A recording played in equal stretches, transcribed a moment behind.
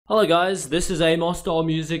Hello guys, this is Amosdoll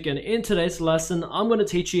Music, and in today's lesson I'm going to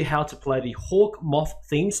teach you how to play the Hawk Moth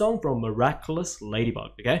theme song from Miraculous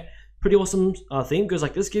Ladybug, okay? Pretty awesome theme, goes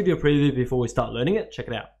like this. Give you a preview before we start learning it, check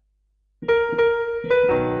it out.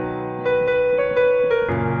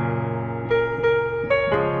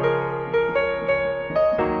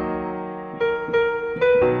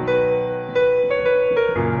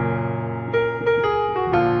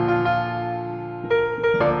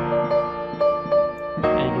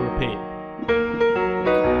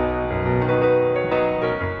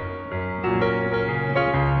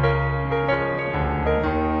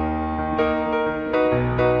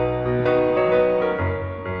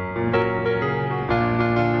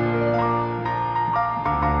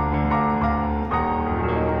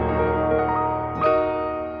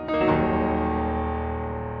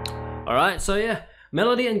 Alright, so yeah,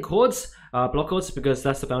 melody and chords, block chords, because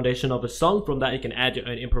that's the foundation of the song. From that you can add your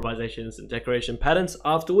own improvisations and decoration patterns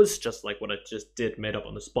afterwards, just like what I just did, made up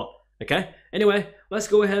on the spot. Okay, anyway, let's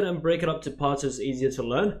go ahead and break it up to parts so it's easier to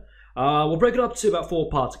learn. We'll break it up to about 4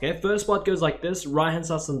 parts, okay? First part goes like this. Right hand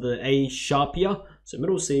starts on the A sharp here, so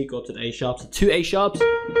middle C, go up to the A sharp, so 2 A sharps,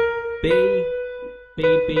 B, B,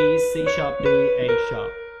 B, C sharp, B, A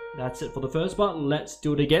sharp. That's it for the first part. Let's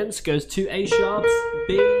do it again. So it goes 2 A sharps,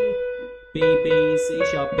 B, B, B, C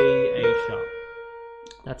sharp, B, A sharp.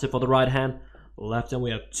 That's it for the right hand. Left hand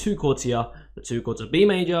we have 2 chords here. The 2 chords are B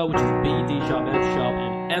major, which is B, D sharp, F sharp,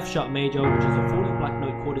 and F sharp major, which is a fully black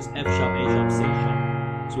note chord, is F sharp, A sharp, C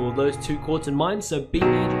sharp. So all those 2 chords in mind, so B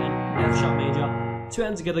major and F sharp major. 2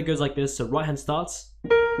 hands together goes like this. So right hand starts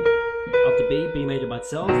after B, B major by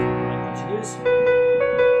itself, right continues.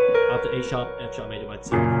 After A sharp, F sharp major by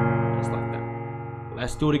itself, just like that.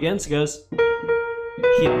 Let's do it again. So it goes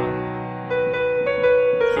here.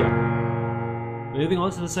 Moving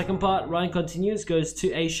on to the second part, right continues, goes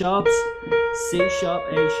to A sharps, C sharp,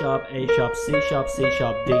 A sharp, A sharp, C sharp, C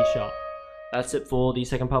sharp, D sharp. That's it for the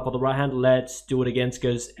second part for the right hand. Let's do it again. It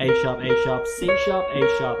goes A sharp, C sharp, A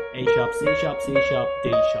sharp, A sharp, C sharp, C sharp,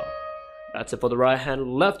 D sharp. That's it for the right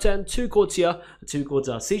hand. Left hand, 2 chords here. The 2 chords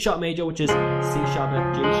are C sharp major, which is C sharp,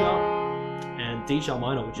 F, G sharp, and D sharp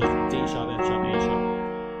minor, which is D sharp, F sharp, A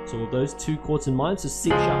sharp. So with those 2 chords in mind, so C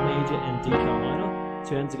sharp major and D sharp minor.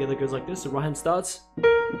 2 hands together goes like this. So right hand starts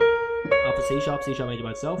after C sharp major by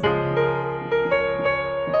itself.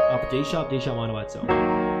 After D sharp minor by itself.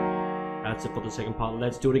 That's it for the second part.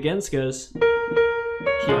 Let's do it again. It goes here,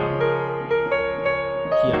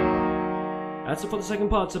 here. That's it for the second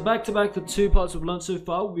part. So back to back, the 2 parts we've learned so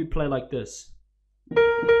far, we play like this.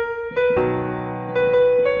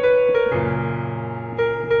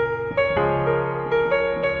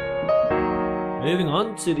 Moving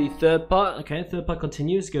on to the third part. Okay, third part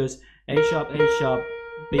continues, goes A sharp, B,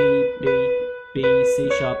 B, B, C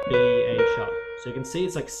sharp, B, A sharp. So you can see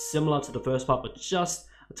it's like similar to the first part, but just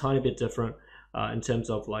a tiny bit different in terms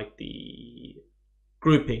of like the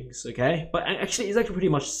groupings, okay? But actually it's actually pretty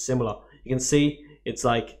much similar. You can see it's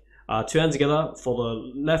like 2 hands together. For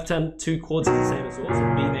the left hand, 2 chords is the same as well, so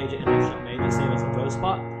B major and F sharp major, same as the first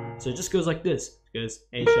part. So it just goes like this. It goes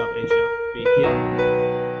A sharp, B here.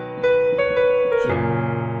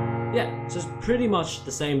 Yeah, so it's pretty much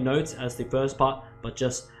the same notes as the first part, but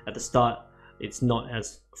just at the start it's not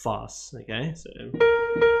as fast, okay? So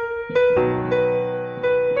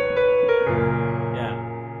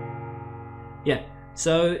yeah,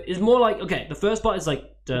 so it's more like, okay, the first part is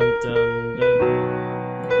like dun dun dun.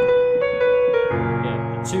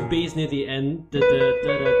 Yeah, the 2 B's near the end,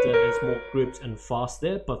 is more grouped and fast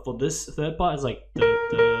there, but for this third part it's like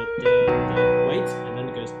wait, and then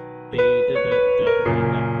it goes B,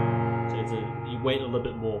 so you wait a little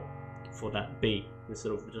bit more for that B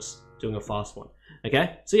instead of just doing a fast one.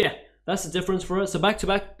 Okay, so yeah, that's the difference for it. So back to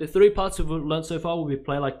back, the 3 parts we've learned so far will be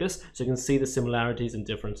played like this, so you can see the similarities and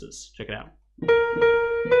differences. Check it out.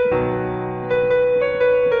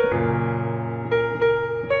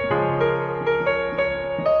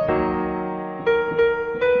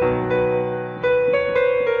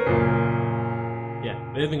 Yeah,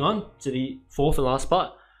 moving on to the 4th and last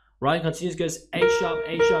part. Right continues, goes A sharp,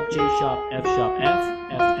 G sharp, F sharp, F,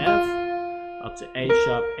 up to A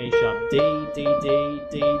sharp, D, D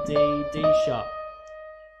sharp.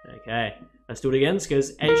 Okay, let's do it again. It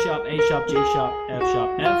goes A sharp, G sharp, F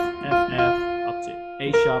sharp, F, up to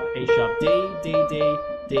A sharp, D sharp.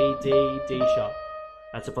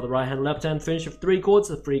 That's it for the right hand. Left hand, finish with 3 chords.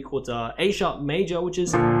 The 3 chords are A sharp major, which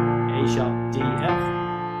is A sharp, D, F,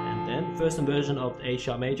 and then first inversion of A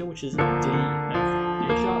sharp major, which is D, F, A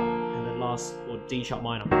sharp, and then last, or D sharp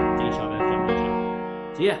minor, D sharp, F sharp major.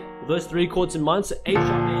 So yeah, with those 3 chords in mind, so A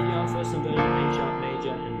sharp major, first inversion, A sharp major,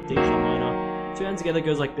 and D sharp minor. 2 hands together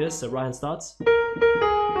goes like this. So right hand starts,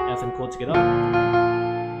 F and chord together,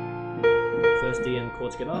 first D and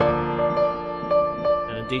chord together,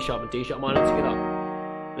 and then D sharp and D sharp minor together.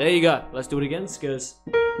 There you go. Let's do it again. It goes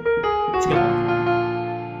together,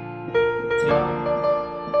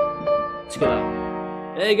 together,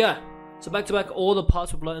 together. There you go. So back to back, all the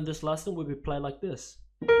parts we've learned in this lesson will be played like this.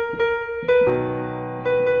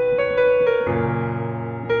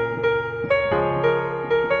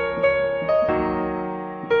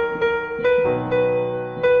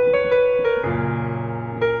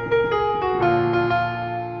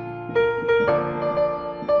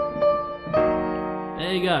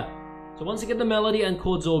 There you go. So once you get the melody and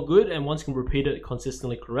chords all good, and once you can repeat it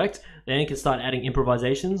consistently correct, then you can start adding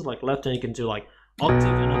improvisations. Like left hand, you can do like octave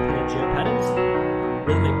and arpeggio patterns,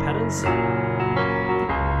 rhythmic patterns. I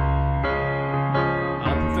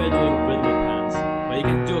prefer doing rhythmic patterns, but you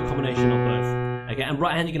can do a combination of both. Okay, and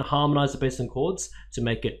right hand you can harmonize the bass and chords to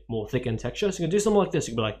make it more thick in texture. So you can do something like this.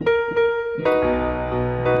 You can be like.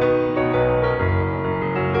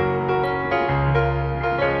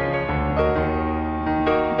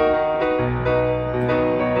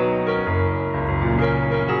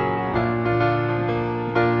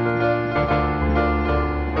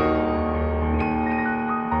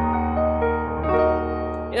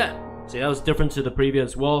 Yeah, see, that was different to the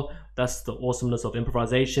previous. Well, that's the awesomeness of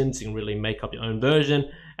improvisations. You can really make up your own version,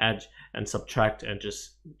 add and subtract, and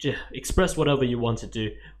just express whatever you want to do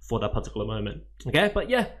for that particular moment. Okay, but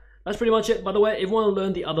yeah, that's pretty much it. By the way, if you want to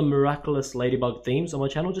learn the other Miraculous Ladybug themes on my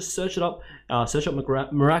channel, just search it up. Search up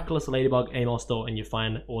Miraculous Ladybug Amosdoll, and you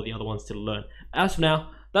find all the other ones to learn. As for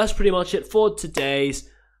now, that's pretty much it for today's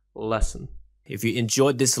lesson. If you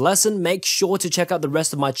enjoyed this lesson, make sure to check out the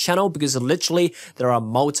rest of my channel, because literally there are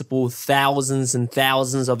multiple thousands and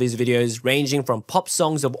thousands of these videos, ranging from pop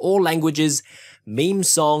songs of all languages, meme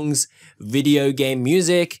songs, video game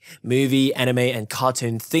music, movie, anime, and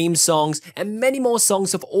cartoon theme songs, and many more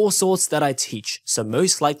songs of all sorts that I teach. So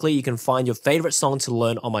most likely you can find your favorite song to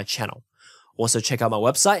learn on my channel. Also check out my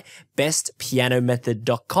website,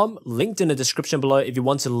 bestpianomethod.com, linked in the description below if you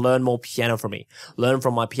want to learn more piano from me. Learn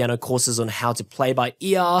from my piano courses on how to play by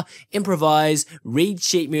ear, improvise, read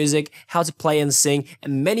sheet music, how to play and sing,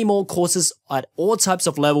 and many more courses at all types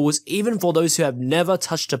of levels, even for those who have never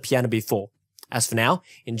touched a piano before. As for now,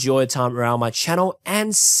 enjoy your time around my channel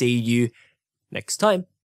and see you next time.